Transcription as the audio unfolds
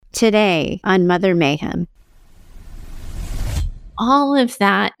Today on Mother Mayhem. All of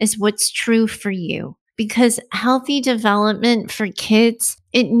that is what's true for you, because healthy development for kids,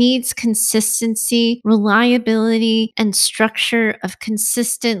 it needs consistency, reliability, and structure of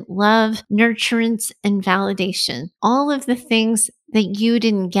consistent love, nurturance, and validation. All of the things that you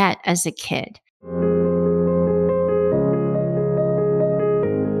didn't get as a kid.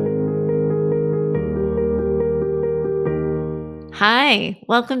 Hi,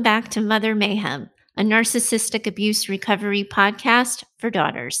 welcome back to Mother Mayhem, a narcissistic abuse recovery podcast for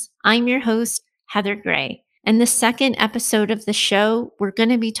daughters. I'm your host, Heather Gray. In the second episode of the show, we're going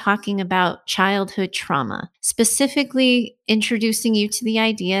to be talking about childhood trauma, specifically introducing you to the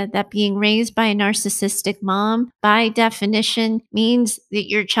idea that being raised by a narcissistic mom, by definition, means that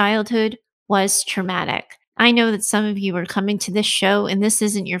your childhood was traumatic. I know that some of you are coming to this show and this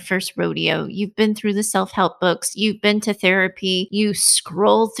isn't your first rodeo. You've been through the self-help books. You've been to therapy. You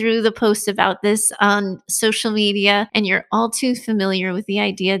scroll through the posts about this on social media, and you're all too familiar with the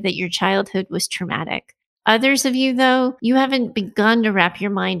idea that your childhood was traumatic. Others of you, though, you haven't begun to wrap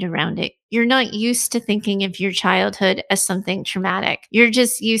your mind around it. You're not used to thinking of your childhood as something traumatic. You're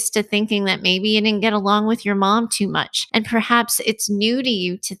just used to thinking that maybe you didn't get along with your mom too much. And perhaps it's new to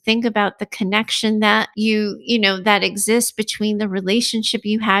you to think about the connection that that exists between the relationship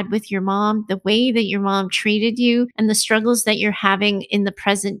you had with your mom, the way that your mom treated you, and the struggles that you're having in the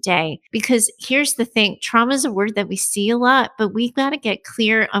present day. Because here's the thing, trauma is a word that we see a lot, but we've got to get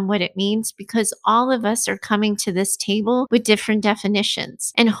clear on what it means, because all of us are coming to this table with different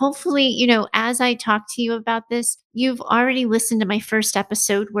definitions. And hopefully, as I talk to you about this, you've already listened to my first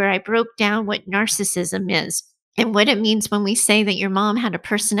episode where I broke down what narcissism is and what it means when we say that your mom had a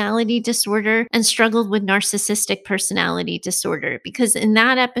personality disorder and struggled with narcissistic personality disorder. Because in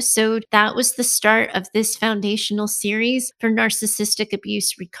that episode, that was the start of this foundational series for narcissistic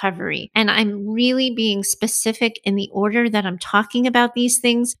abuse recovery. And I'm really being specific in the order that I'm talking about these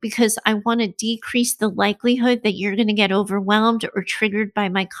things, because I want to decrease the likelihood that you're going to get overwhelmed or triggered by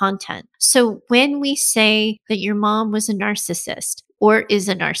my content. So when we say that your mom was a narcissist, or is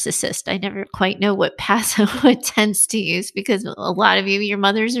a narcissist, I never quite know what tense to use, because a lot of you, your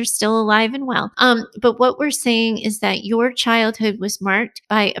mothers are still alive and well. But what we're saying is that your childhood was marked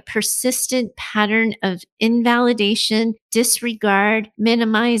by a persistent pattern of invalidation, disregard,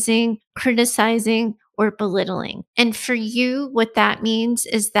 minimizing, criticizing, or belittling. And for you, what that means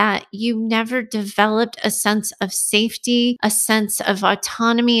is that you never developed a sense of safety, a sense of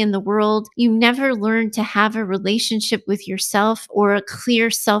autonomy in the world. You never learned to have a relationship with yourself, or a clear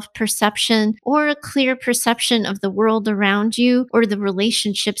self-perception, or a clear perception of the world around you, or the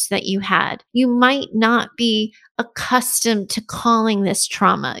relationships that you had. You might not be accustomed to calling this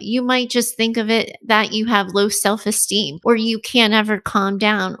trauma. You might just think of it that you have low self-esteem, or you can't ever calm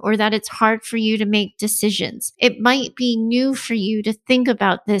down, or that it's hard for you to make decisions. It might be new for you to think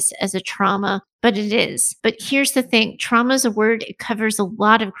about this as a trauma, but it is. But here's the thing, trauma is a word, it covers a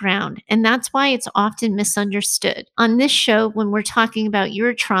lot of ground, and that's why it's often misunderstood. On this show, when we're talking about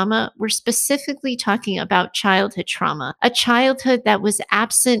your trauma, we're specifically talking about childhood trauma, a childhood that was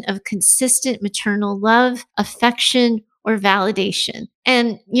absent of consistent maternal love, affection, or validation.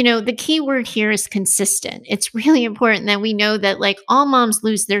 And, the key word here is consistent. It's really important that we know that all moms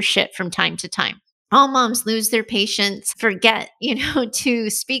lose their shit from time to time. All moms lose their patience, forget, to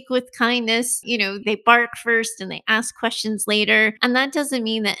speak with kindness. They bark first and they ask questions later. And that doesn't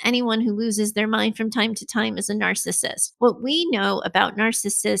mean that anyone who loses their mind from time to time is a narcissist. What we know about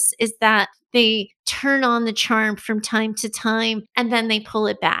narcissists is that they turn on the charm from time to time, and then they pull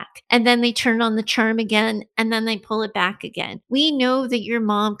it back. And then they turn on the charm again, and then they pull it back again. We know that your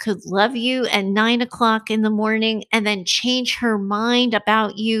mom could love you at 9 o'clock in the morning and then change her mind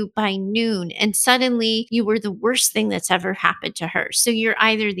about you by noon. And suddenly you were the worst thing that's ever happened to her. So you're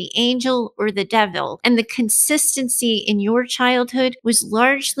either the angel or the devil. And the consistency in your childhood was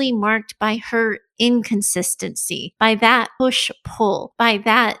largely marked by her inconsistency, by that push-pull, by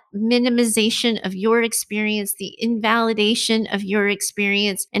that minimization of your experience, the invalidation of your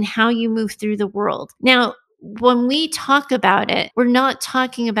experience, and how you move through the world. Now, when we talk about it, we're not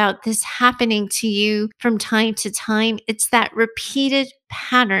talking about this happening to you from time to time. It's that repeated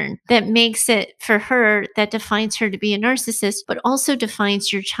pattern that makes it, for her, that defines her to be a narcissist, but also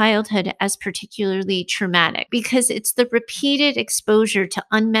defines your childhood as particularly traumatic, because it's the repeated exposure to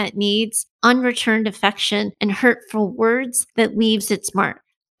unmet needs, unreturned affection, and hurtful words that leaves its mark.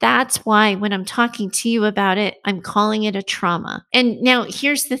 That's why when I'm talking to you about it, I'm calling it a trauma. And now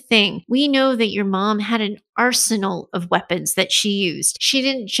here's the thing. We know that your mom had an arsenal of weapons that she used. She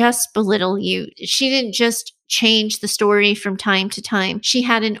didn't just belittle you. She didn't just change the story from time to time. She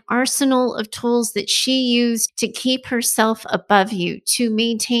had an arsenal of tools that she used to keep herself above you, to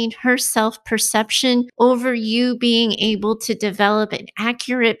maintain her self perception over you being able to develop an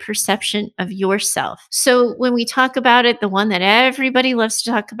accurate perception of yourself. So, when we talk about it, the one that everybody loves to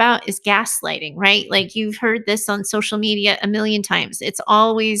talk about is gaslighting, right? Like you've heard this on social media a million times. It's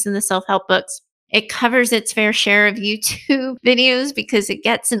always in the self help books. It covers its fair share of YouTube videos because it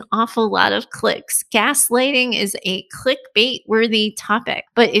gets an awful lot of clicks. Gaslighting is a clickbait worthy topic.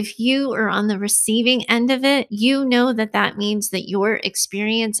 But if you are on the receiving end of it, you know that that means that your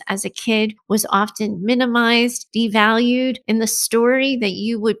experience as a kid was often minimized, devalued, and the story that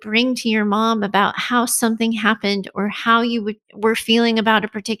you would bring to your mom about how something happened or how you were feeling about a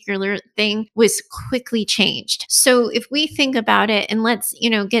particular thing was quickly changed. So if we think about it, and let's,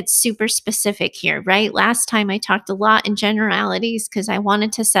 get super specific here, right? Last time I talked a lot in generalities because I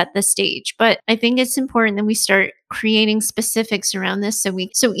wanted to set the stage, but I think it's important that we start creating specifics around this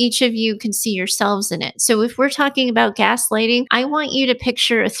so each of you can see yourselves in it. So if we're talking about gaslighting, I want you to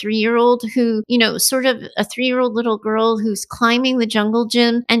picture a 3-year-old who, sort of a 3-year-old little girl who's climbing the jungle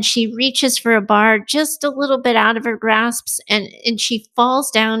gym and she reaches for a bar just a little bit out of her grasps and she falls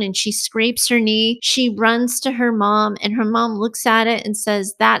down and she scrapes her knee. She runs to her mom and her mom looks at it and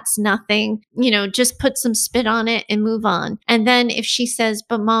says, "That's nothing, just put some spit on it and move on." And then if she says,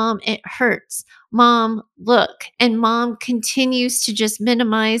 "But mom, it hurts. Mom, look," and mom continues to just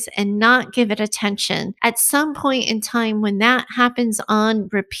minimize and not give it attention. At some point in time, when that happens on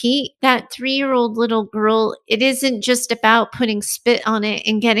repeat, that 3-year-old little girl, it isn't just about putting spit on it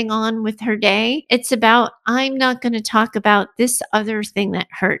and getting on with her day. It's about, I'm not going to talk about this other thing that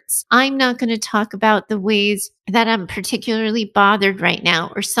hurts. I'm not going to talk about the ways that I'm particularly bothered right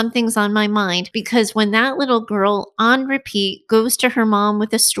now or something's on my mind. Because when that little girl on repeat goes to her mom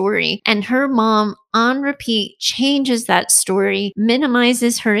with a story and her mom on repeat changes that story,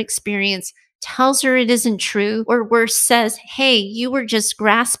 minimizes her experience, tells her it isn't true, or worse, says, "Hey, you were just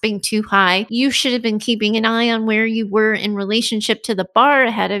grasping too high. You should have been keeping an eye on where you were in relationship to the bar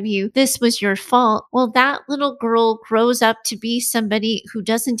ahead of you. This was your fault." Well, that little girl grows up to be somebody who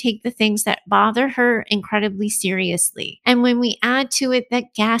doesn't take the things that bother her incredibly seriously. And when we add to it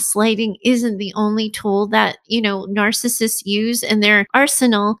that gaslighting isn't the only tool that, narcissists use in their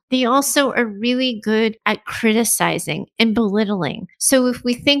arsenal, they also are really good at criticizing and belittling. So if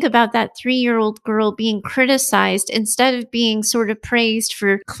we think about that 3-year-old girl being criticized instead of being sort of praised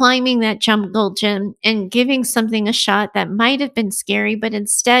for climbing that jungle gym and giving something a shot that might have been scary, but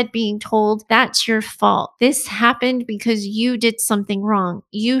instead being told, "That's your fault. This happened because you did something wrong.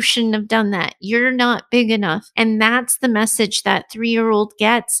 You shouldn't have done that. You're not big enough." And that's the message that 3-year-old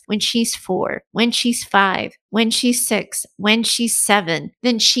gets when she's 4, when she's 5, when she's 6, when she's 7.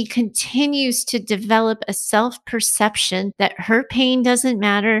 Then she continues to develop a self-perception that her pain doesn't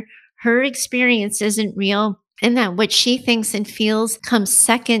matter, her experience isn't real, and that what she thinks and feels comes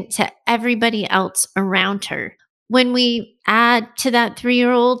second to everybody else around her. When we add to that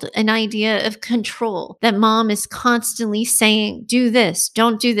 3-year-old an idea of control, that mom is constantly saying, "Do this,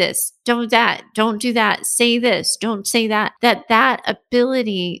 don't do this, don't do that, say this, don't say that," that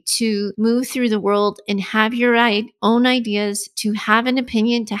ability to move through the world and have your own ideas, to have an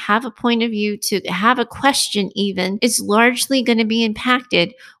opinion, to have a point of view, to have a question even, is largely going to be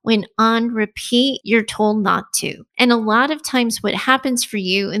impacted when on repeat you're told not to. And a lot of times what happens for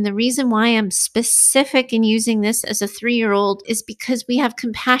you, and the reason why I'm specific in using this as a 3-year-old, is because we have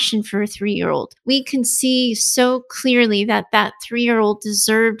compassion for a 3-year-old. We can see so clearly that that 3-year-old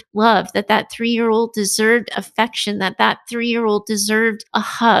deserved love, that that 3-year-old deserved affection, that that 3-year-old deserved a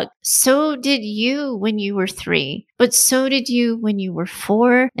hug. So did you when you were 3, but so did you when you were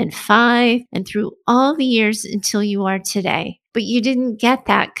 4 and 5 and through all the years until you are today. But you didn't get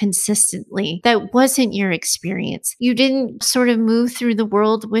that consistently. That wasn't your experience. You didn't sort of move through the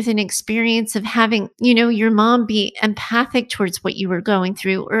world with an experience of having, your mom be empathic towards what you were going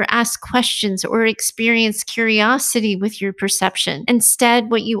through, or ask questions, or experience curiosity with your perception.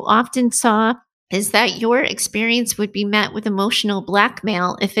 Instead, what you often saw is that your experience would be met with emotional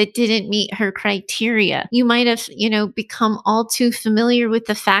blackmail if it didn't meet her criteria. You might have, become all too familiar with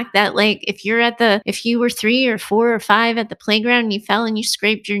the fact that, like, if you were 3 or 4 or 5 at the playground and you fell and you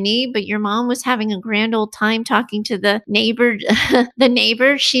scraped your knee, but your mom was having a grand old time talking to the neighbor,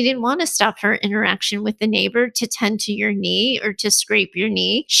 she didn't want to stop her interaction with the neighbor to tend to your knee or to scrape your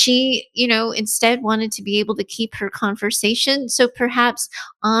knee. She, instead wanted to be able to keep her conversation. So perhaps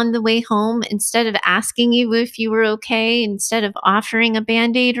on the way home, instead instead of asking you if you were okay, instead of offering a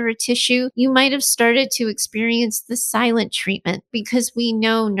Band-Aid or a tissue, you might have started to experience the silent treatment, because we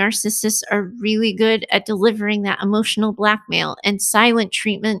know narcissists are really good at delivering that emotional blackmail. And silent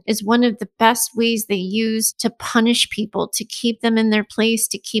treatment is one of the best ways they use to punish people, to keep them in their place,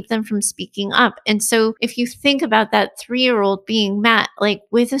 to keep them from speaking up. And so if you think about that 3-year-old being met like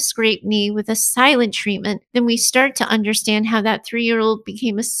with a scraped knee, with a silent treatment, then we start to understand how that 3-year-old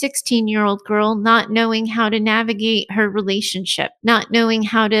became a 16-year-old girl, not knowing how to navigate her relationship, not knowing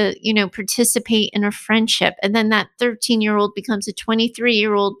how to, participate in a friendship. And then that 13-year-old becomes a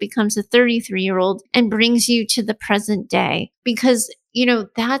 23-year-old, becomes a 33-year-old, and brings you to the present day. Because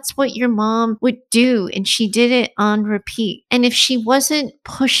that's what your mom would do. And she did it on repeat. And if she wasn't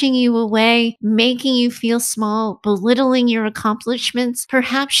pushing you away, making you feel small, belittling your accomplishments,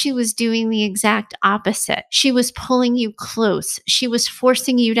 perhaps she was doing the exact opposite. She was pulling you close. She was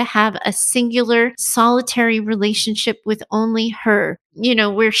forcing you to have a singular, solitary relationship with only her,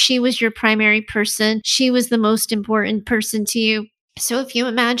 where she was your primary person. She was the most important person to you. So if you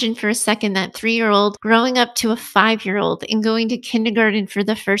imagine for a second that 3-year-old growing up to a 5-year-old and going to kindergarten for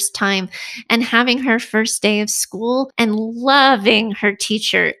the first time and having her first day of school and loving her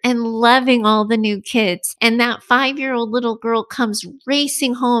teacher and loving all the new kids. And that 5-year-old little girl comes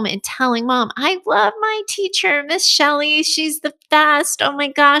racing home and telling mom, I love my teacher, Miss Shelley. She's the best. Oh my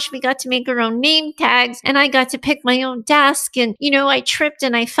gosh, we got to make our own name tags and I got to pick my own desk. And, I tripped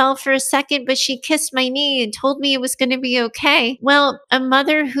and I fell for a second, but she kissed my knee and told me it was going to be okay. Well, a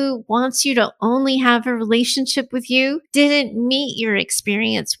mother who wants you to only have a relationship with you didn't meet your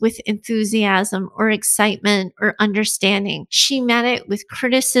experience with enthusiasm or excitement or understanding. She met it with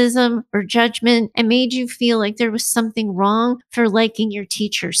criticism or judgment and made you feel like there was something wrong for liking your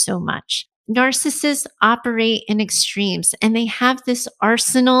teacher so much. Narcissists operate in extremes and they have this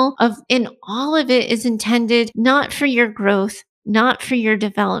arsenal and all of it is intended not for your growth, not for your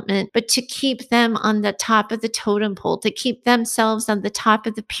development, but to keep them on the top of the totem pole, to keep themselves on the top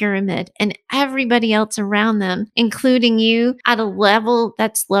of the pyramid and everybody else around them, including you, at a level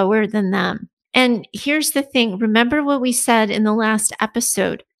that's lower than them. And here's the thing. Remember what we said in the last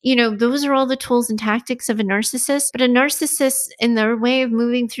episode. Those are all the tools and tactics of a narcissist, but a narcissist in their way of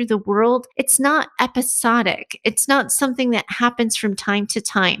moving through the world, it's not episodic. It's not something that happens from time to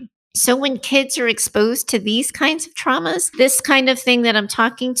time. So when kids are exposed to these kinds of traumas, this kind of thing that I'm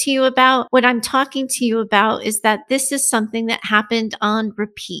talking to you about, what I'm talking to you about is that this is something that happened on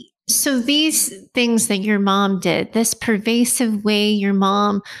repeat. So these things that your mom did, this pervasive way your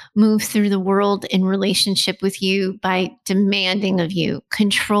mom moved through the world in relationship with you by demanding of you,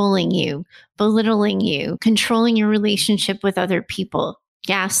 controlling you, belittling you, controlling your relationship with other people,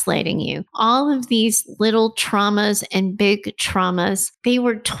 gaslighting you. All of these little traumas and big traumas, they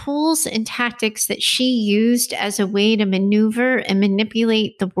were tools and tactics that she used as a way to maneuver and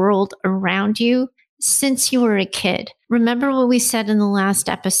manipulate the world around you since you were a kid. Remember what we said in the last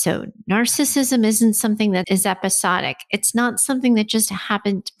episode. Narcissism isn't something that is episodic. It's not something that just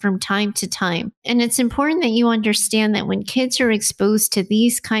happened from time to time. And it's important that you understand that when kids are exposed to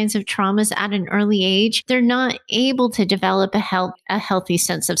these kinds of traumas at an early age, they're not able to develop a healthy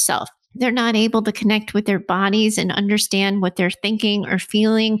sense of self. They're not able to connect with their bodies and understand what they're thinking or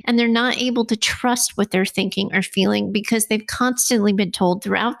feeling. And they're not able to trust what they're thinking or feeling because they've constantly been told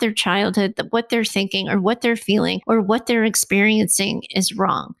throughout their childhood that what they're thinking or what they're feeling or what they're experiencing is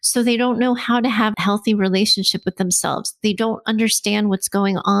wrong. So they don't know how to have a healthy relationship with themselves. They don't understand what's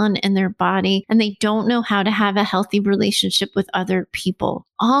going on in their body, and they don't know how to have a healthy relationship with other people.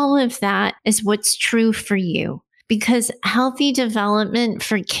 All of that is what's true for you. Because healthy development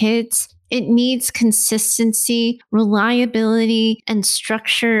for kids, it needs consistency, reliability, and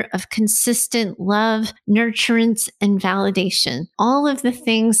structure of consistent love, nurturance, and validation. All of the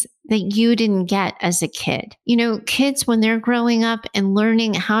things that you didn't get as a kid. Kids, when they're growing up and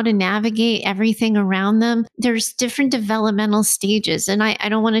learning how to navigate everything around them, there's different developmental stages. And I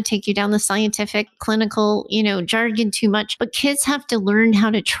don't want to take you down the scientific, clinical, jargon too much, but kids have to learn how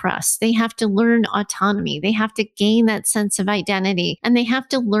to trust. They have to learn autonomy. They have to gain that sense of identity, and they have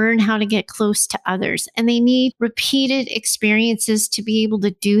to learn how to get close to others. And they need repeated experiences to be able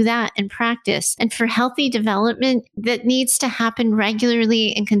to do that and practice. And for healthy development, that needs to happen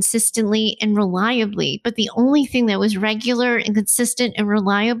regularly and consistently consistently and reliably. But the only thing that was regular and consistent and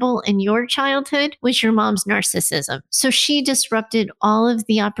reliable in your childhood was your mom's narcissism. So she disrupted all of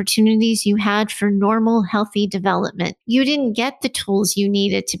the opportunities you had for normal, healthy development. You didn't get the tools you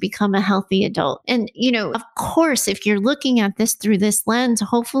needed to become a healthy adult. And, of course, if you're looking at this through this lens,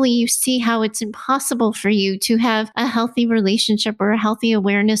 hopefully you see how it's impossible for you to have a healthy relationship or a healthy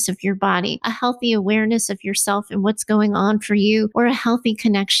awareness of your body, a healthy awareness of yourself and what's going on for you, or a healthy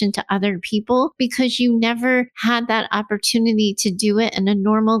connection to other people, because you never had that opportunity to do it in a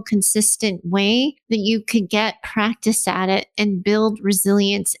normal, consistent way that you could get practice at it and build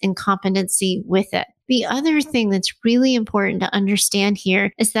resilience and competency with it. The other thing that's really important to understand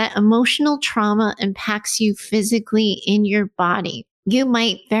here is that emotional trauma impacts you physically in your body. You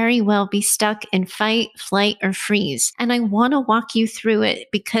might very well be stuck in fight, flight, or freeze. And I want to walk you through it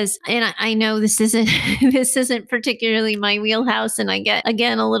because, and I know this isn't, this isn't particularly my wheelhouse. And I get,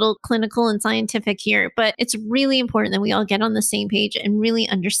 again, a little clinical and scientific here, but it's really important that we all get on the same page and really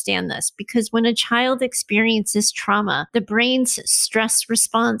understand this, because when a child experiences trauma, the brain's stress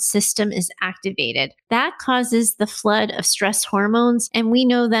response system is activated. That causes the flood of stress hormones, and we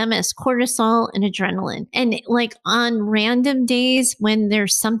know them as cortisol and adrenaline. And like on random days, when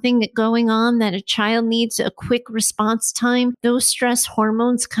there's something going on that a child needs a quick response time, those stress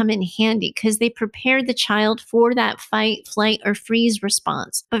hormones come in handy because they prepare the child for that fight, flight, or freeze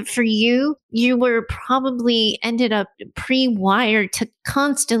response. But for you, you were probably ended up pre-wired to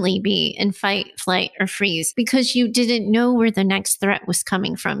constantly be in fight, flight, or freeze because you didn't know where the next threat was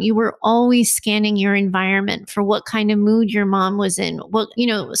coming from. You were always scanning your environment for what kind of mood your mom was in, what,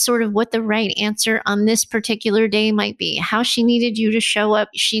 sort of what the right answer on this particular day might be, how she needed you to show up.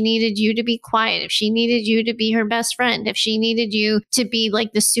 She needed you to be quiet. If she needed you to be her best friend, if she needed you to be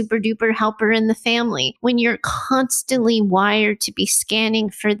like the super duper helper in the family. When you're constantly wired to be scanning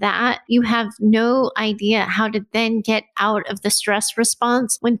for that, you have no idea how to then get out of the stress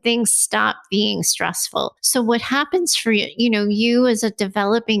response when things stop being stressful. So what happens for you, you as a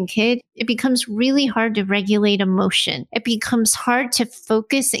developing kid, it becomes really hard to regulate emotion. It becomes hard to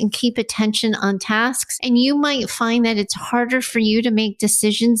focus and keep attention on tasks. And you might find that it's harder for you to make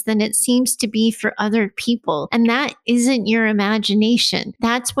decisions than it seems to be for other people. And that isn't your imagination.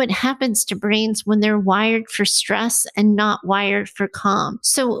 That's what happens to brains when they're wired for stress and not wired for calm.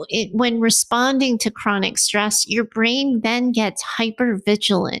 So when responding to chronic stress, your brain then gets hyper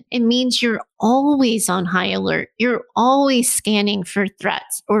vigilant. It means you're always on high alert. You're always scanning for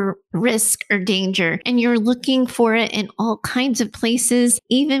threats or risk or danger, and you're looking for it in all kinds of places,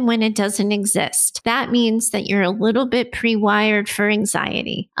 even when it doesn't exist. That means that you're a little bit pre-wired for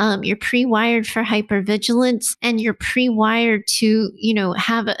anxiety. You're pre-wired for hypervigilance, and you're pre-wired to,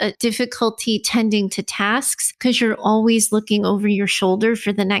 have a difficulty tending to tasks because you're always looking over your shoulder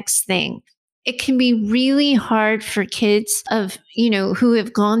for the next thing. It can be really hard for kids who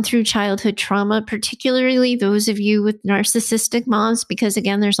have gone through childhood trauma, particularly those of you with narcissistic moms, because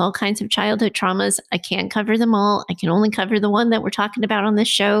again, there's all kinds of childhood traumas. I can't cover them all. I can only cover the one that we're talking about on this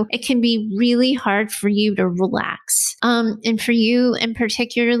show. It can be really hard for you to relax. And for you, and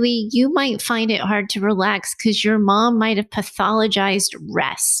particularly, you might find it hard to relax because your mom might have pathologized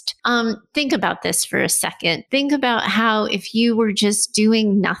rest. Think about this for a second. Think about how if you were just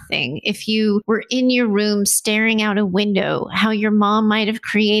doing nothing, if you were in your room staring out a window, how your mom might have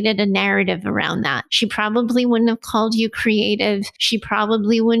created a narrative around that. She probably wouldn't have called you creative. She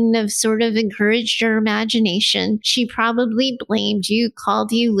probably wouldn't have sort of encouraged your imagination. She probably blamed you,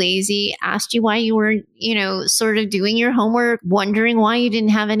 called you lazy, asked you why you were, sort of doing your homework, wondering why you didn't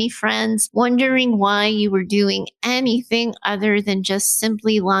have any friends, wondering why you were doing anything other than just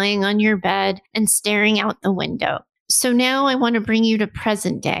simply lying on your bed and staring out the window. So now I want to bring you to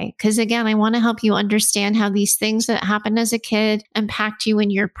present day, because again, I want to help you understand how these things that happened as a kid impact you in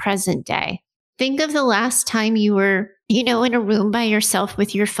your present day. Think of the last time you were, in a room by yourself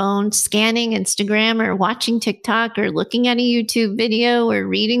with your phone, scanning Instagram or watching TikTok or looking at a YouTube video or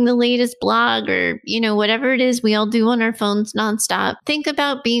reading the latest blog or, whatever it is we all do on our phones nonstop. Think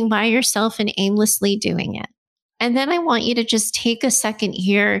about being by yourself and aimlessly doing it. And then I want you to just take a second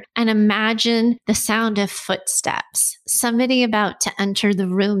here and imagine the sound of footsteps, somebody about to enter the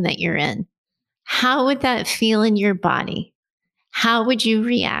room that you're in. How would that feel in your body? How would you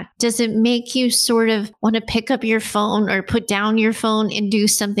react? Does it make you sort of want to pick up your phone or put down your phone and do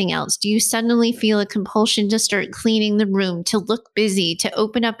something else? Do you suddenly feel a compulsion to start cleaning the room, to look busy, to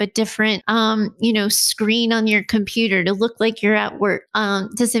open up a different, screen on your computer, to look like you're at work?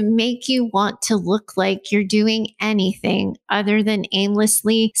 Does it make you want to look like you're doing anything other than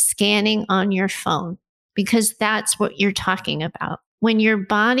aimlessly scanning on your phone? Because that's what you're talking about. When your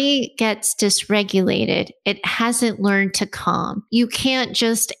body gets dysregulated, it hasn't learned to calm. You can't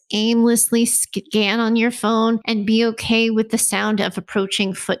just aimlessly scan on your phone and be okay with the sound of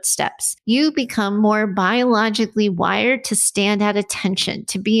approaching footsteps. You become more biologically wired to stand at attention,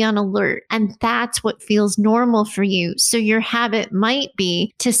 to be on alert. And that's what feels normal for you. So your habit might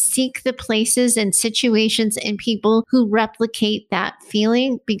be to seek the places and situations and people who replicate that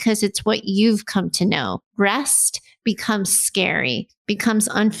feeling because it's what you've come to know. Rest becomes scary, becomes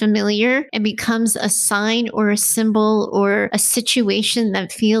unfamiliar, and becomes a sign or a symbol or a situation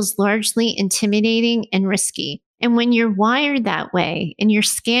that feels largely intimidating and risky. And when you're wired that way and you're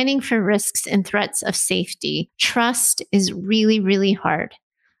scanning for risks and threats of safety, trust is really, really hard.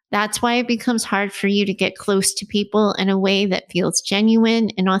 That's why it becomes hard for you to get close to people in a way that feels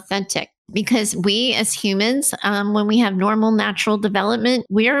genuine and authentic. Because we as humans, when we have normal natural development,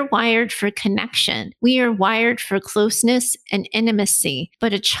 we are wired for connection. We are wired for closeness and intimacy.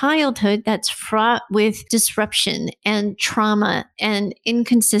 But a childhood that's fraught with disruption and trauma and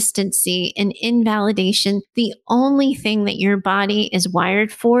inconsistency and invalidation, the only thing that your body is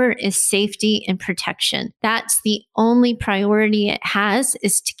wired for is safety and protection. That's the only priority it has,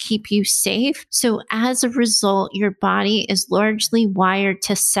 is to keep you safe. So as a result, your body is largely wired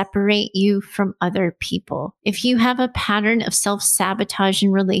to separate you from other people. If you have a pattern of self-sabotage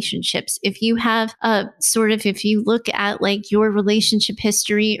in relationships, if you have if you look at like your relationship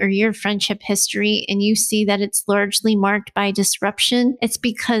history or your friendship history and you see that it's largely marked by disruption, it's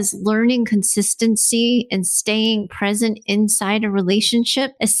because learning consistency and staying present inside a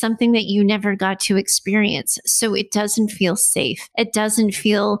relationship is something that you never got to experience. So it doesn't feel safe. It doesn't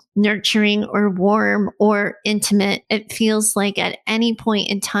feel nurturing or warm or intimate. It feels like at any point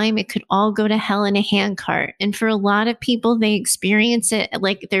in time, it could all go to hell in a handcart. And for a lot of people, they experience it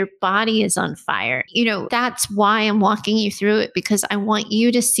like their body is on fire. That's why I'm walking you through it, because I want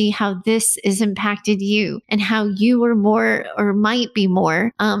you to see how this has impacted you and how you are more or might be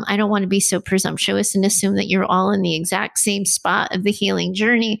more. I don't want to be so presumptuous and assume that you're all in the exact same spot of the healing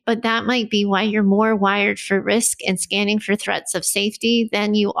journey, but that might be why you're more wired for risk and scanning for threats of safety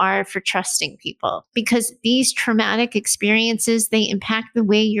than you are for trusting people. Because these traumatic experiences, they impact the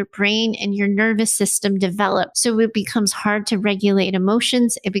way your brain and your nervous system develop. So it becomes hard to regulate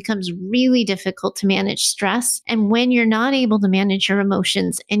emotions. It becomes really difficult to manage stress. And when you're not able to manage your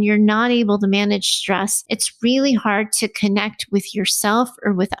emotions and you're not able to manage stress, it's really hard to connect with yourself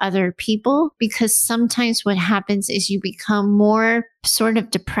or with other people, because sometimes what happens is you become more sort of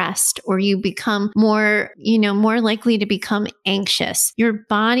depressed, or you become more likely to become anxious. Your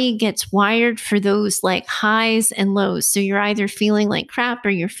body gets wired for those like highs and lows. So you're either feeling like crap or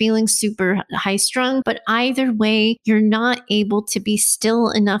you're feeling super high strung, but either way, you're not able to be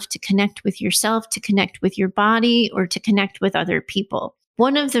still enough to connect with yourself, to connect with your body, or to connect with other people.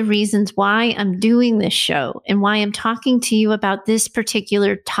 One of the reasons why I'm doing this show and why I'm talking to you about this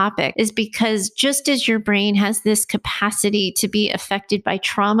particular topic is because just as your brain has this capacity to be affected by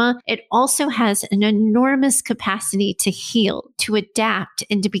trauma, it also has an enormous capacity to heal, to adapt,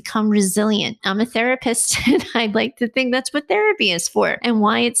 and to become resilient. I'm a therapist, and I like to think that's what therapy is for and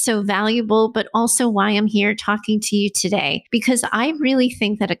why it's so valuable, but also why I'm here talking to you today, because I really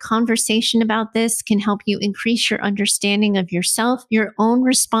think that a conversation about this can help you increase your understanding of yourself, your own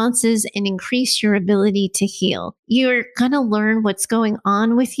responses, and increase your ability to heal. You're going to learn what's going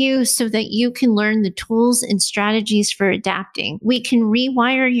on with you so that you can learn the tools and strategies for adapting. We can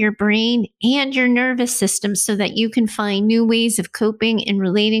rewire your brain and your nervous system so that you can find new ways of coping and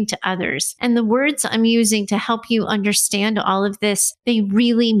relating to others. And the words I'm using to help you understand all of this, they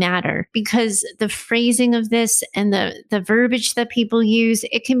really matter, because the phrasing of this and the verbiage that people use,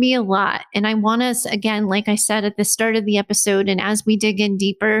 it can be a lot. And I want us, again, like I said at the start of the episode, and as we dig in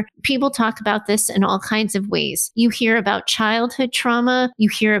deeper, people talk about this in all kinds of ways. You hear about childhood trauma, you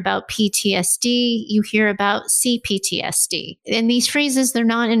hear about PTSD, you hear about CPTSD. And these phrases, they're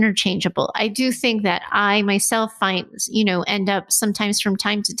not interchangeable. I do think that I myself end up sometimes from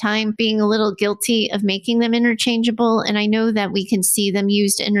time to time being a little guilty of making them interchangeable. And I know that we can see them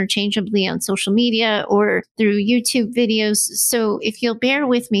used interchangeably on social media or through YouTube videos. So if you'll bear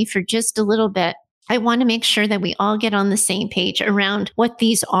with me for just a little bit, I want to make sure that we all get on the same page around what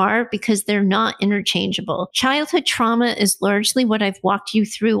these are, because they're not interchangeable. Childhood trauma is largely what I've walked you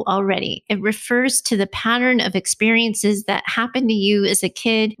through already. It refers to the pattern of experiences that happened to you as a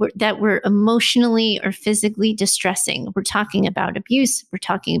kid that were emotionally or physically distressing. We're talking about abuse, we're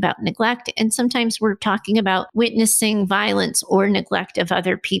talking about neglect, and sometimes we're talking about witnessing violence or neglect of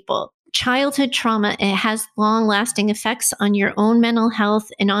other people. Childhood trauma, it has long-lasting effects on your own mental health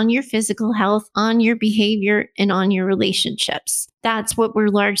and on your physical health, on your behavior, and on your relationships. That's what we're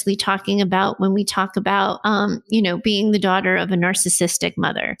largely talking about when we talk about, being the daughter of a narcissistic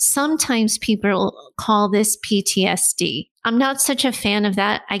mother. Sometimes people call this PTSD. I'm not such a fan of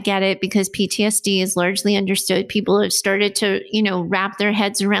that. I get it because PTSD is largely understood. People have started to, wrap their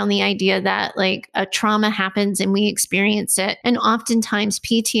heads around the idea that like a trauma happens and we experience it. And oftentimes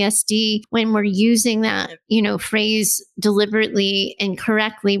PTSD, when we're using that, phrase deliberately and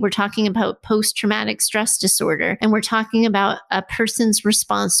correctly, we're talking about post-traumatic stress disorder, and we're talking about a person's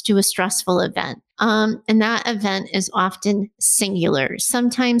response to a stressful event. And that event is often singular.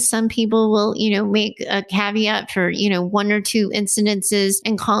 Sometimes some people will, make a caveat for, one or two incidences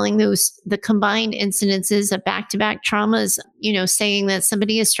and calling those the combined incidences of back-to-back traumas, saying that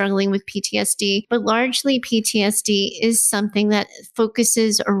somebody is struggling with PTSD. But largely PTSD is something that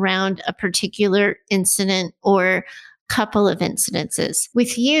focuses around a particular incident or couple of incidences.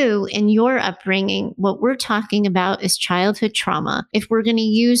 With you and your upbringing, what we're talking about is childhood trauma. If we're going to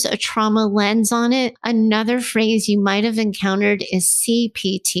use a trauma lens on it, another phrase you might have encountered is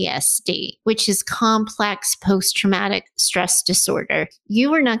CPTSD, which is complex post-traumatic stress disorder.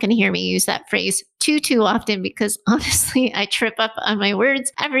 You are not going to hear me use that phrase too often because honestly, I trip up on my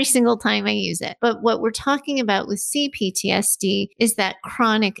words every single time I use it. But what we're talking about with CPTSD is that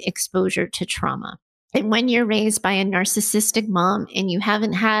chronic exposure to trauma. And when you're raised by a narcissistic mom and you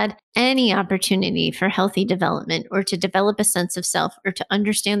haven't had any opportunity for healthy development or to develop a sense of self or to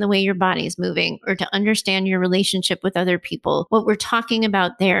understand the way your body is moving or to understand your relationship with other people, what we're talking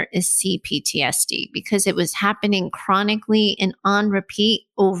about there is CPTSD because it was happening chronically and on repeat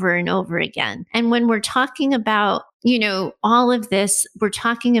over and over again. And when we're talking about all of this, we're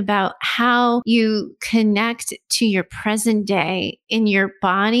talking about how you connect to your present day in your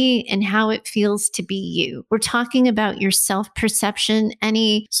body and how it feels to be you. We're talking about your self-perception,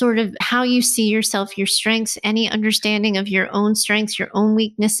 any sort of how you see yourself, your strengths, any understanding of your own strengths, your own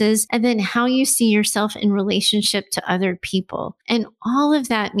weaknesses, and then how you see yourself in relationship to other people. And all of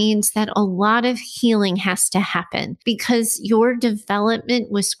that means that a lot of healing has to happen because your development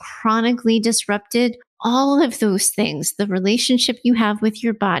was chronically disrupted. All of those things, the relationship you have with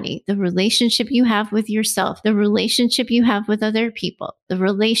your body, the relationship you have with yourself, the relationship you have with other people, the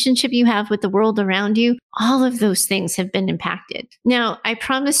relationship you have with the world around you, all of those things have been impacted. Now, I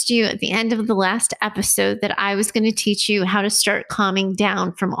promised you at the end of the last episode that I was going to teach you how to start calming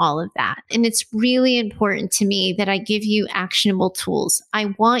down from all of that. And it's really important to me that I give you actionable tools.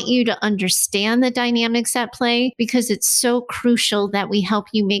 I want you to understand the dynamics at play because it's so crucial that we help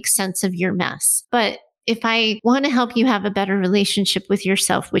you make sense of your mess. But if I want to help you have a better relationship with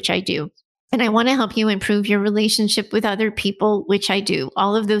yourself, which I do, and I want to help you improve your relationship with other people, which I do.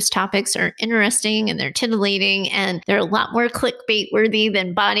 All of those topics are interesting and they're titillating and they're a lot more clickbait worthy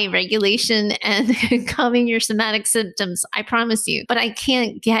than body regulation and calming your somatic symptoms. I promise you. But I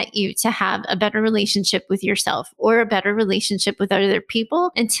can't get you to have a better relationship with yourself or a better relationship with other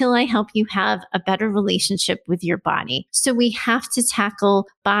people until I help you have a better relationship with your body. So we have to tackle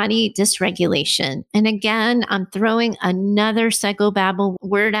body dysregulation. And again, I'm throwing another psychobabble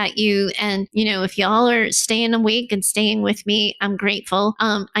word at you. And if y'all are staying awake and staying with me, I'm grateful.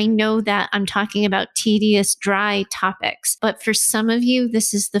 I know that I'm talking about tedious, dry topics, but for some of you,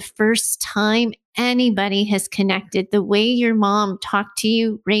 this is the first time anybody has connected the way your mom talked to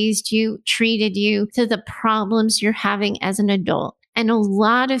you, raised you, treated you to the problems you're having as an adult. And a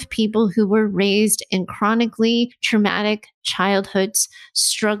lot of people who were raised in chronically traumatic childhoods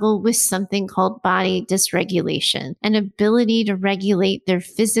struggle with something called body dysregulation, an ability to regulate their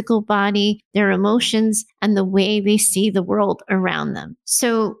physical body, their emotions, and the way they see the world around them.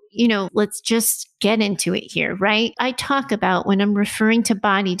 So, let's just get into it here, right? I talk about when I'm referring to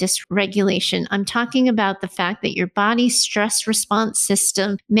body dysregulation, I'm talking about the fact that your body's stress response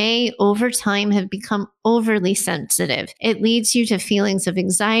system may over time have become overly sensitive. It leads you to feelings of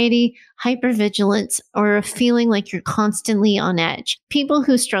anxiety, hypervigilance, or a feeling like you're constantly on edge. People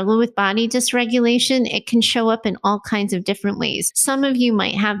who struggle with body dysregulation, it can show up in all kinds of different ways. Some of you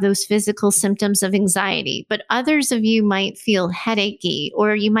might have those physical symptoms of anxiety, but others of you might feel headachy,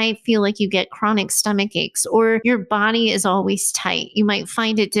 or you might feel like you get chronic stomach aches, or your body is always tight. You might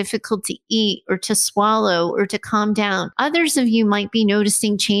find it difficult to eat or to swallow or to calm down. Others of you might be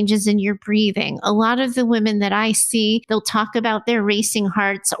noticing changes in your breathing. A lot of the women that I see, they'll talk about their racing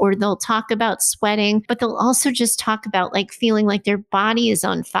hearts or they'll talk about sweating, but they'll also just talk about like feeling like their body is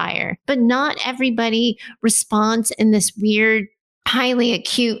on fire. But not everybody responds in this weird highly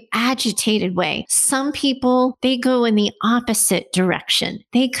acute, agitated way. Some people, they go in the opposite direction.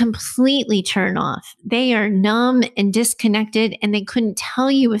 They completely turn off. They are numb and disconnected, and they couldn't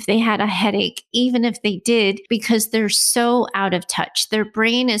tell you if they had a headache, even if they did, because they're so out of touch. Their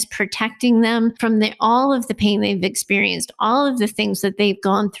brain is protecting them from all of the pain they've experienced, all of the things that they've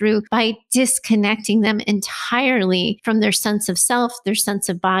gone through by disconnecting them entirely from their sense of self, their sense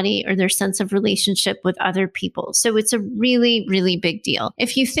of body, or their sense of relationship with other people. So it's a really, really big deal.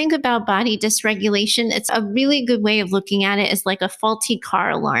 If you think about body dysregulation, it's a really good way of looking at it as like a faulty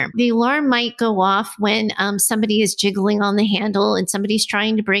car alarm. The alarm might go off when somebody is jiggling on the handle and somebody's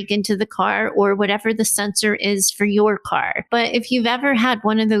trying to break into the car, or whatever the sensor is for your car. But if you've ever had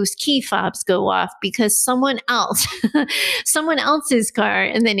one of those key fobs go off because someone else's car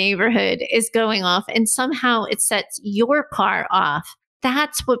in the neighborhood is going off and somehow it sets your car off,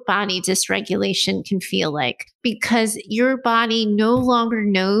 that's what body dysregulation can feel like, because your body no longer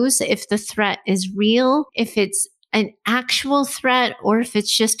knows if the threat is real, if it's an actual threat, or if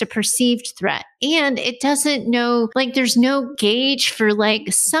it's just a perceived threat. And it doesn't know, like, there's no gauge for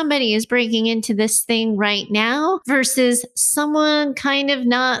like somebody is breaking into this thing right now versus someone kind of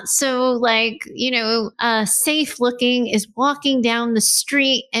not so safe looking is walking down the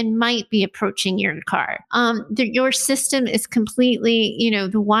street and might be approaching your car. Your system is completely,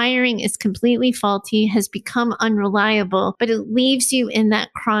 the wiring is completely faulty, has become unreliable, but it leaves you in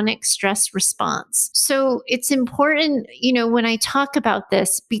that chronic stress response. So it's important, when I talk about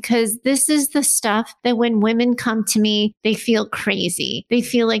this, because this is the stuff that when women come to me, they feel crazy. They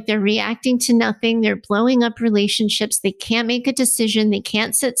feel like they're reacting to nothing. They're blowing up relationships. They can't make a decision. They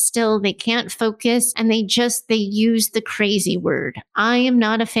can't sit still. They can't focus. And they use the crazy word. I am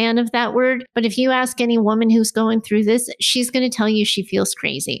not a fan of that word. But if you ask any woman who's going through this, she's going to tell you she feels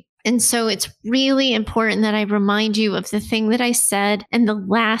crazy. And so it's really important that I remind you of the thing that I said in the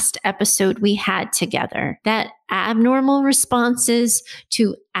last episode we had together, that abnormal responses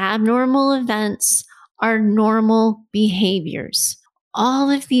to abnormal events are normal behaviors. All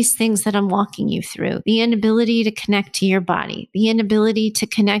of these things that I'm walking you through, the inability to connect to your body, the inability to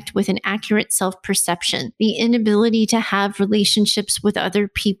connect with an accurate self-perception, the inability to have relationships with other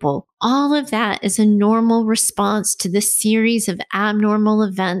people, all of that is a normal response to the series of abnormal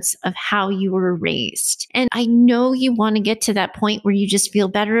events of how you were raised. And I know you want to get to that point where you just feel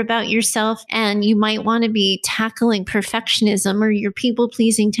better about yourself, and you might want to be tackling perfectionism or your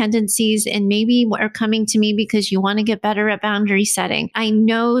people-pleasing tendencies, and maybe are coming to me because you want to get better at boundary setting. I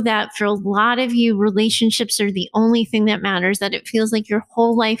know that for a lot of you, relationships are the only thing that matters, that it feels like your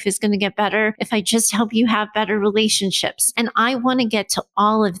whole life is going to get better if I just help you have better relationships. And I want to get to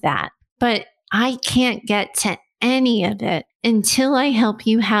all of that. But I can't get to any of it until I help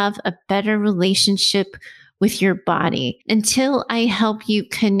you have a better relationship with your body, until I help you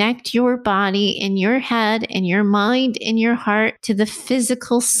connect your body in your head and your mind and your heart to the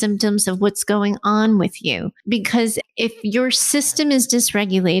physical symptoms of what's going on with you. Because if your system is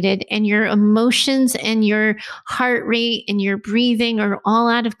dysregulated and your emotions and your heart rate and your breathing are all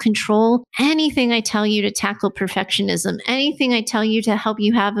out of control, anything I tell you to tackle perfectionism, anything I tell you to help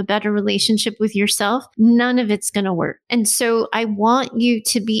you have a better relationship with yourself, none of it's going to work. And so I want you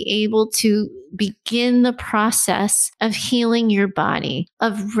to be able to begin the process of healing your body,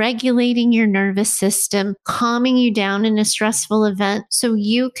 of regulating your nervous system, calming you down in a stressful event so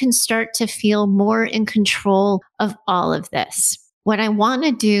you can start to feel more in control of all of this. What I want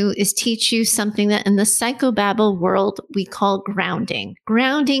to do is teach you something that in the psychobabble world we call grounding.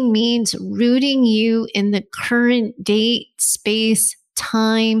 Grounding means rooting you in the current date, space,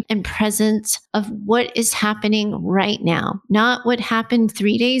 time, and presence of what is happening right now. Not what happened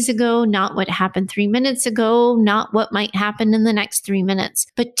 3 days ago, not what happened 3 minutes ago, not what might happen in the next 3 minutes,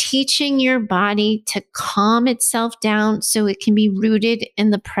 but teaching your body to calm itself down so it can be rooted in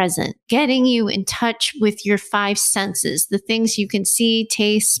the present, getting you in touch with your 5 senses, the things you can see,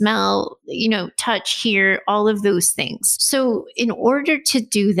 taste, smell, touch, hear, all of those things. So in order to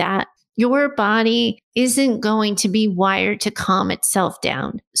do that, your body isn't going to be wired to calm itself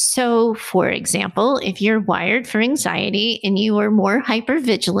down. So, for example, if you're wired for anxiety and you are more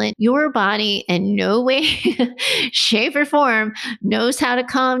hypervigilant, your body in no way, shape, or form knows how to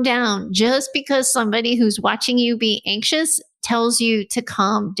calm down just because somebody who's watching you be anxious tells you to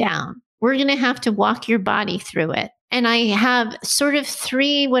calm down. We're going to have to walk your body through it. And I have sort of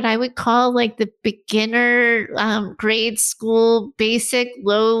 3, what I would call like the beginner grade school, basic,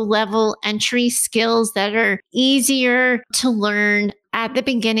 low level entry skills that are easier to learn. at the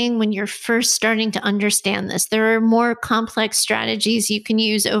beginning, when you're first starting to understand this, there are more complex strategies you can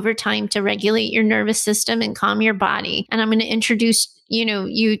use over time to regulate your nervous system and calm your body. And I'm going to introduce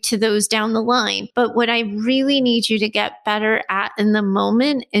you to those down the line. But what I really need you to get better at in the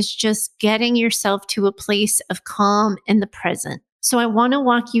moment is just getting yourself to a place of calm in the present. So I want to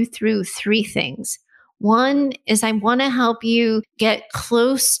walk you through 3 things. One is I want to help you get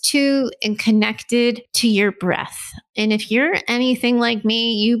close to and connected to your breath. And if you're anything like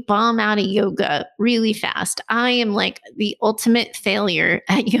me, you bomb out of yoga really fast. I am like the ultimate failure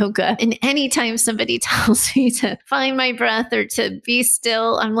at yoga. And anytime somebody tells me to find my breath or to be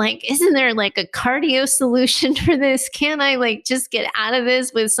still, I'm like, isn't there like a cardio solution for this? Can I like just get out of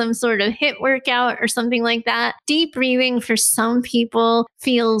this with some sort of HIIT workout or something like that? Deep breathing for some people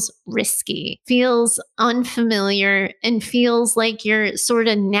feels risky, feels unfamiliar, and feels like you're sort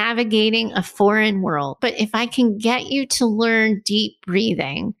of navigating a foreign world. But if I can get you to learn deep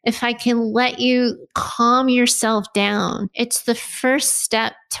breathing, if I can let you calm yourself down, it's the first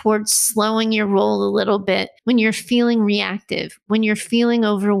step towards slowing your roll a little bit when you're feeling reactive, when you're feeling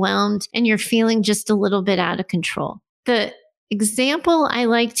overwhelmed, and you're feeling just a little bit out of control. The example I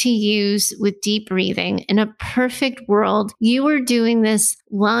like to use with deep breathing, in a perfect world, you are doing this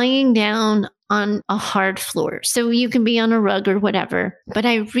lying down on a hard floor. So you can be on a rug or whatever. But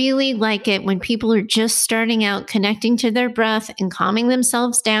I really like it when people are just starting out connecting to their breath and calming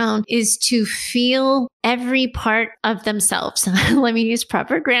themselves down, is to feel every part of themselves. Let me use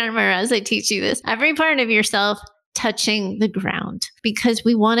proper grammar as I teach you this. Every part of yourself touching the ground, because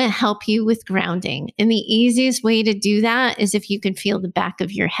we want to help you with grounding. And the easiest way to do that is if you can feel the back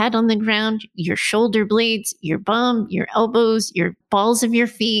of your head on the ground, your shoulder blades, your bum, your elbows, your balls of your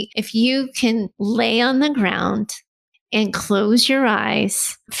feet. If you can lay on the ground and close your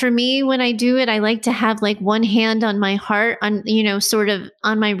eyes. For me, when I do it, I like to have like one hand on my heart, on, sort of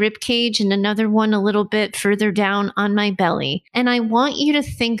on my rib cage, and another one a little bit further down on my belly. And I want you to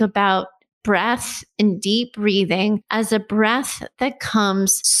think about breath and deep breathing as a breath that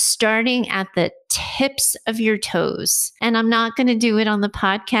comes starting at the tips of your toes. And I'm not going to do it on the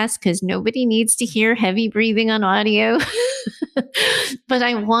podcast because nobody needs to hear heavy breathing on audio. But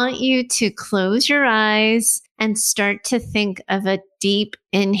I want you to close your eyes and start to think of a deep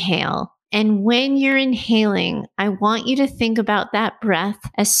inhale. And when you're inhaling, I want you to think about that breath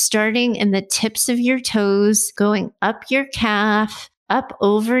as starting in the tips of your toes, going up your calf, up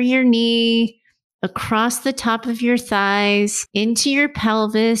over your knee, across the top of your thighs, into your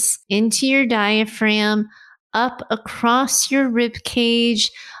pelvis, into your diaphragm, up across your rib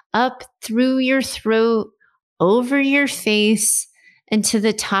cage, up through your throat, over your face, and to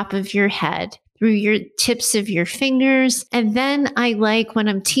the top of your head, through your tips of your fingers. And then I like, when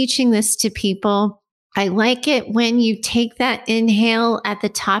I'm teaching this to people, I like it when you take that inhale at the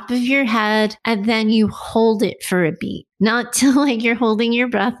top of your head and then you hold it for a beat. Not to like you're holding your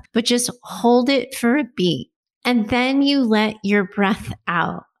breath, but just hold it for a beat. And then you let your breath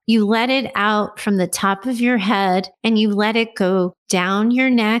out. You let it out from the top of your head and you let it go down your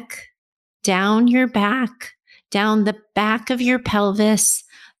neck, down your back, down the back of your pelvis,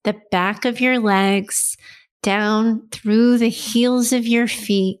 the back of your legs, down through the heels of your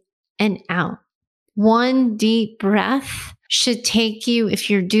feet and out. One deep breath should take you, if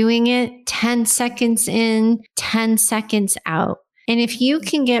you're doing it, 10 seconds in, 10 seconds out. And if you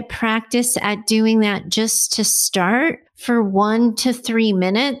can get practice at doing that just to start for 1 to 3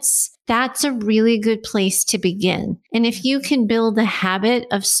 minutes, that's a really good place to begin. And if you can build a habit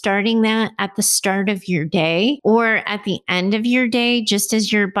of starting that at the start of your day or at the end of your day, just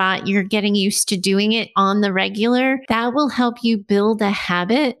as you're getting used to doing it on the regular, that will help you build a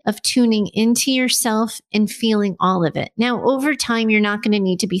habit of tuning into yourself and feeling all of it. Now, over time, you're not going to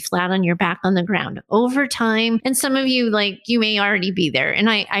need to be flat on your back on the ground. Over time, and some of you, you may already be there, and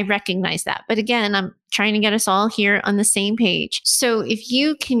I recognize that. But again, I'm trying to get us all here on the same page. So if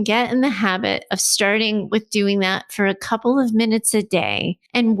you can get in the habit of starting with doing that for a couple of minutes a day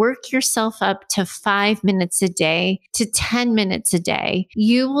and work yourself up to 5 minutes a day to 10 minutes a day,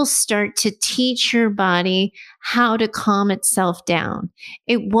 you will start to teach your body how to calm itself down.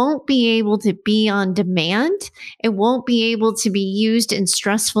 It won't be able to be on demand. It won't be able to be used in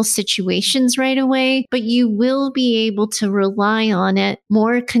stressful situations right away, but you will be able to rely on it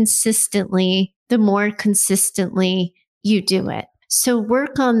more consistently the more consistently you do it. So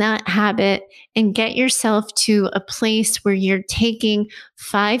work on that habit and get yourself to a place where you're taking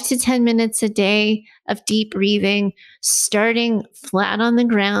 5 to 10 minutes a day of deep breathing, starting flat on the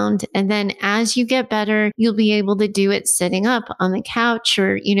ground. And then as you get better, you'll be able to do it sitting up on the couch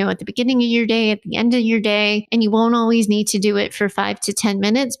or, at the beginning of your day, at the end of your day. And you won't always need to do it for 5 to 10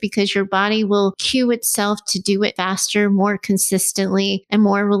 minutes because your body will cue itself to do it faster, more consistently, and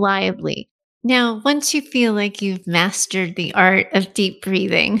more reliably. Now, once you feel like you've mastered the art of deep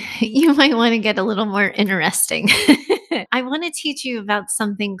breathing, you might want to get a little more interesting. I want to teach you about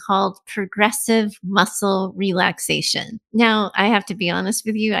something called progressive muscle relaxation. Now, I have to be honest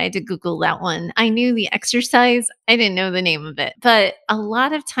with you, I had to Google that one. I knew the exercise, I didn't know the name of it. But a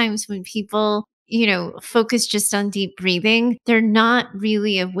lot of times when people focus just on deep breathing, they're not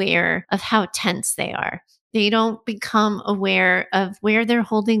really aware of how tense they are. They don't become aware of where they're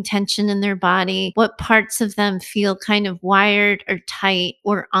holding tension in their body, what parts of them feel kind of wired or tight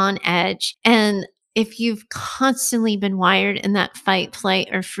or on edge. And if you've constantly been wired in that fight, flight,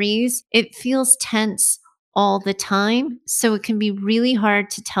 or freeze, it feels tense all the time. So it can be really hard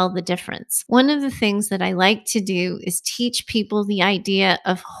to tell the difference. One of the things that I like to do is teach people the idea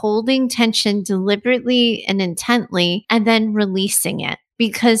of holding tension deliberately and intently and then releasing it,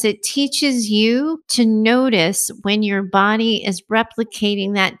 because it teaches you to notice when your body is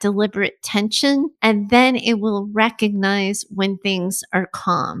replicating that deliberate tension, and then it will recognize when things are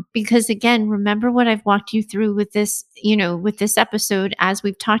calm. Because again, remember what I've walked you through with this, with this episode, as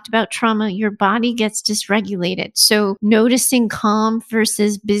we've talked about trauma, your body gets dysregulated. So noticing calm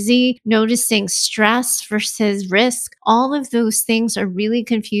versus busy, noticing stress versus risk, all of those things are really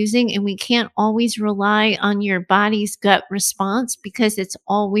confusing, and we can't always rely on your body's gut response because it's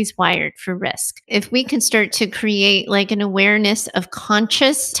always wired for risk. If we can start to create like an awareness of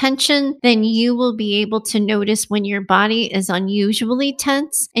conscious tension, then you will be able to notice when your body is unusually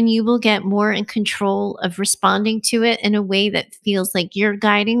tense, and you will get more in control of responding to it in a way that feels like you're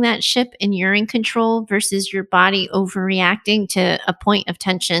guiding that ship and you're in control versus your body overreacting to a point of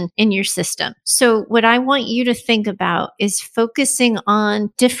tension in your system. So what I want you to think about is focusing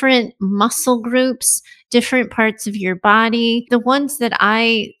on different muscle groups, different parts of your body. The ones that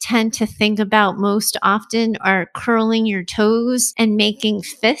I tend to think about most often are curling your toes and making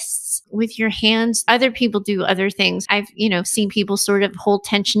fists with your hands. Other people do other things. I've, seen people sort of hold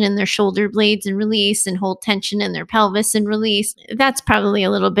tension in their shoulder blades and release, and hold tension in their pelvis and release. That's probably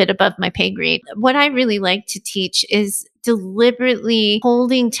a little bit above my pay grade. What I really like to teach is deliberately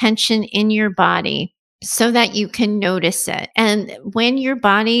holding tension in your body so that you can notice it. And when your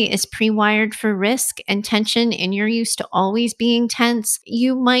body is pre-wired for risk and tension and you're used to always being tense,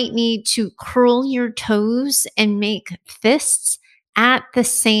 you might need to curl your toes and make fists at the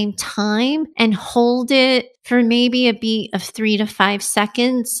same time and hold it for maybe a beat of 3 to 5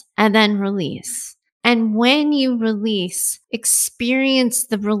 seconds and then release. And when you release, experience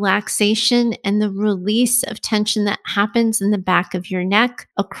the relaxation and the release of tension that happens in the back of your neck,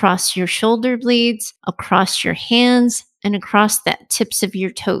 across your shoulder blades, across your hands, and across the tips of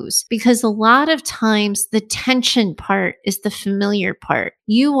your toes. Because a lot of times the tension part is the familiar part.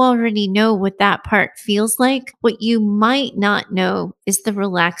 You already know what that part feels like. What you might not know is the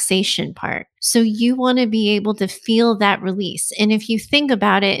relaxation part. So you want to be able to feel that release. And if you think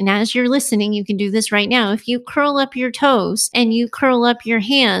about it, and as you're listening, you can do this right now. If you curl up your toes and you curl up your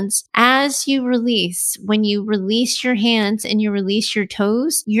hands, as you release, when you release your hands and you release your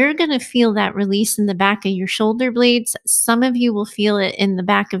toes, you're going to feel that release in the back of your shoulder blades. Some of you will feel it in the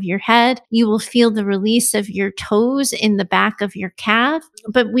back of your head. You will feel the release of your toes in the back of your calf.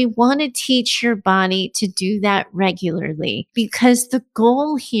 But we want to teach your body to do that regularly, because the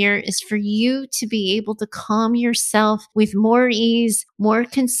goal here is for you to be able to calm yourself with more ease, more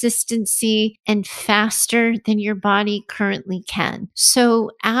consistency, and faster than your body currently can.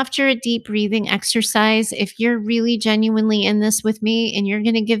 So after a deep breathing exercise, if you're really genuinely in this with me and you're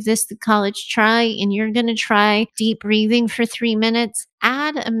going to give this the college try and you're going to try deep breathing for 3 minutes,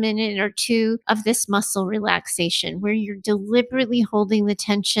 add a minute or two of this muscle relaxation where you're deliberately holding the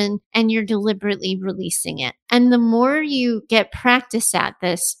tension and you're deliberately releasing it. And the more you get practice at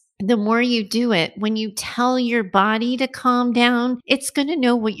this, the more you do it, when you tell your body to calm down, it's going to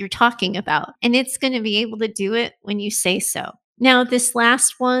know what you're talking about, and it's going to be able to do it when you say so. Now, this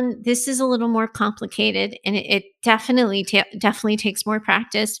last one, this is a little more complicated, and it definitely takes more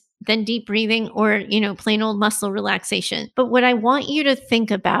practice. than deep breathing or, plain old muscle relaxation. But what I want you to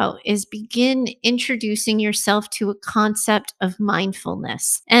think about is begin introducing yourself to a concept of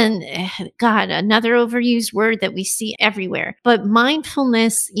mindfulness. And God, another overused word that we see everywhere. But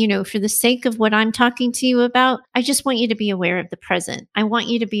mindfulness, for the sake of what I'm talking to you about, I just want you to be aware of the present. I want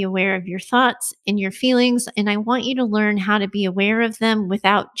you to be aware of your thoughts and your feelings, and I want you to learn how to be aware of them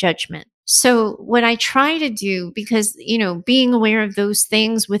without judgment. So, what I try to do, because, being aware of those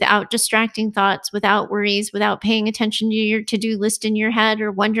things without distracting thoughts, without worries, without paying attention to your to do list in your head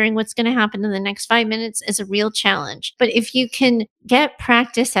or wondering what's going to happen in the next 5 minutes is a real challenge. But if you can get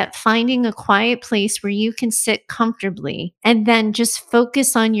practice at finding a quiet place where you can sit comfortably and then just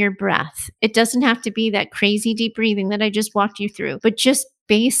focus on your breath, it doesn't have to be that crazy deep breathing that I just walked you through, but just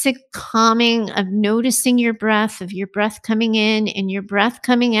basic calming of noticing your breath, of your breath coming in and your breath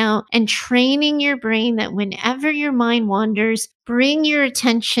coming out, and training your brain that whenever your mind wanders, bring your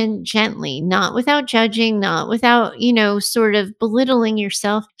attention gently, not without judging, not without, sort of belittling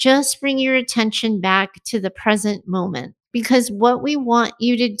yourself. Just bring your attention back to the present moment. Because what we want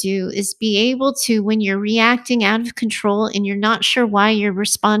you to do is be able to, when you're reacting out of control and you're not sure why you're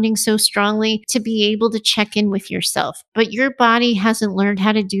responding so strongly, to be able to check in with yourself. But your body hasn't learned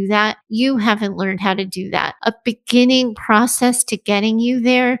how to do that. You haven't learned how to do that. A beginning process to getting you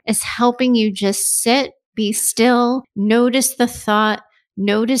there is helping you just sit, be still, notice the thought,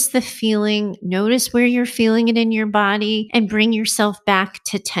 notice the feeling, notice where you're feeling it in your body, and bring yourself back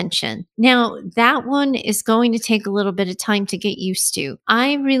to tension. Now, that one is going to take a little bit of time to get used to.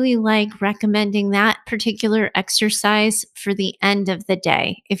 I really like recommending that particular exercise for the end of the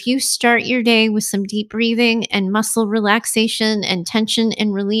day. If you start your day with some deep breathing and muscle relaxation and tension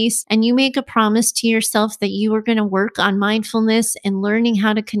and release, and you make a promise to yourself that you are going to work on mindfulness and learning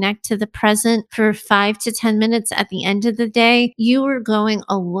how to connect to the present for 5 to 10 minutes at the end of the day, you are going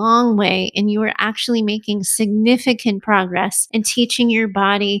a long way, and you are actually making significant progress in teaching your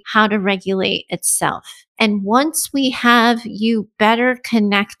body how to regulate itself. And once we have you better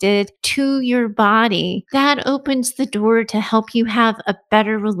connected to your body, that opens the door to help you have a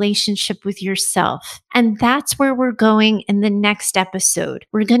better relationship with yourself. And that's where we're going in the next episode.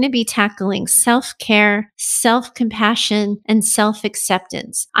 We're going to be tackling self-care, self-compassion, and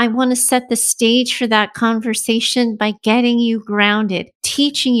self-acceptance. I want to set the stage for that conversation by getting you grounded,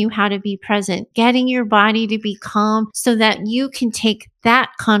 teaching you how to be present, getting your body to be calm so that you can take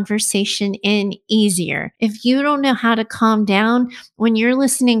that conversation in easier. If you don't know how to calm down, when you're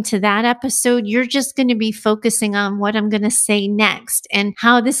listening to that episode, you're just going to be focusing on what I'm going to say next and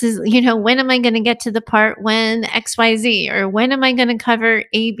how this is, when am I going to get to the part when XYZ, or when am I going to cover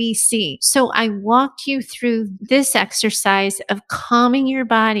ABC? So I walked you through this exercise of calming your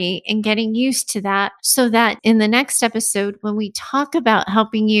body and getting used to that, so that in the next episode, when we talk about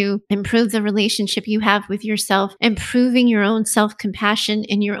helping you improve the relationship you have with yourself, improving your own self-compassion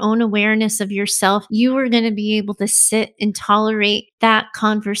and your own awareness of yourself, you are going to be able to sit and tolerate that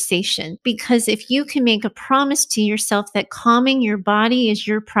conversation. Because if you can make a promise to yourself that calming your body is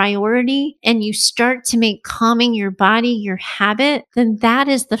your priority, and you start to make calming your body your habit, then that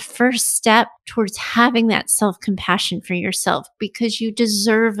is the first step towards having that self-compassion for yourself, because you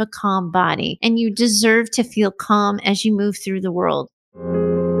deserve a calm body and you deserve to feel calm as you move through the world.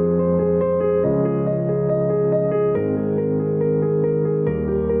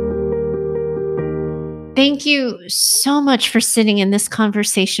 Thank you so much for sitting in this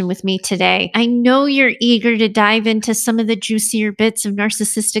conversation with me today. I know you're eager to dive into some of the juicier bits of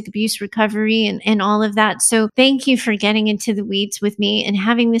narcissistic abuse recovery and all of that. So thank you for getting into the weeds with me and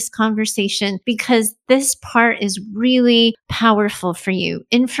having this conversation, because this part is really powerful for you.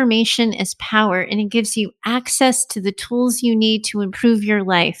 Information is power, and it gives you access to the tools you need to improve your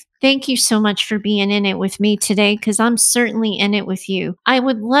life. Thank you so much for being in it with me today, because I'm certainly in it with you. I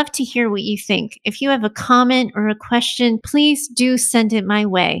would love to hear what you think. If you have a comment or a question, please do send it my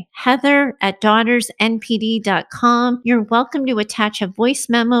way. Heather@daughtersnpd.com. You're welcome to attach a voice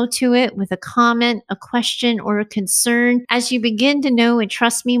memo to it with a comment, a question, or a concern. As you begin to know and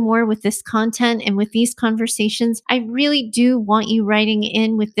trust me more with this content and with these conversations, I really do want you writing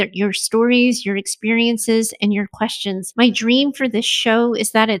in with your stories, your experiences, and your questions. My dream for this show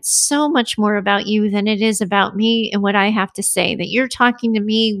is that it's so much more about you than it is about me and what I have to say, that you're talking to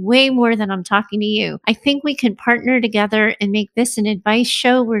me way more than I'm talking to you. I think we can partner together and make this an advice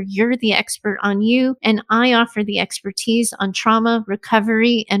show where you're the expert on you and I offer the expertise on trauma,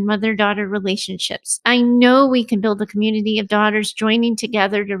 recovery, and mother-daughter relationships. I know we can build a community of daughters joining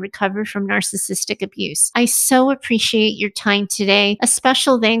together to recover from narcissistic abuse. I so appreciate your time today. A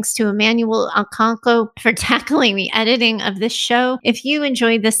special thanks to Emmanuel Alcanco for tackling the editing of this show. If you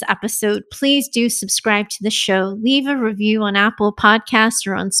enjoyed this this episode, please do subscribe to the show. Leave a review on Apple Podcasts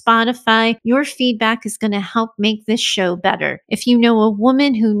or on Spotify. Your feedback is going to help make this show better. If you know a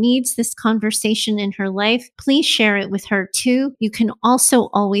woman who needs this conversation in her life, please share it with her too. You can also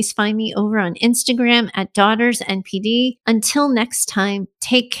always find me over on Instagram at DaughtersNPD. Until next time,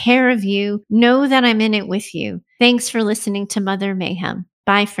 take care of you. Know that I'm in it with you. Thanks for listening to Mother Mayhem.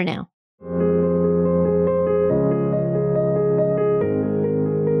 Bye for now.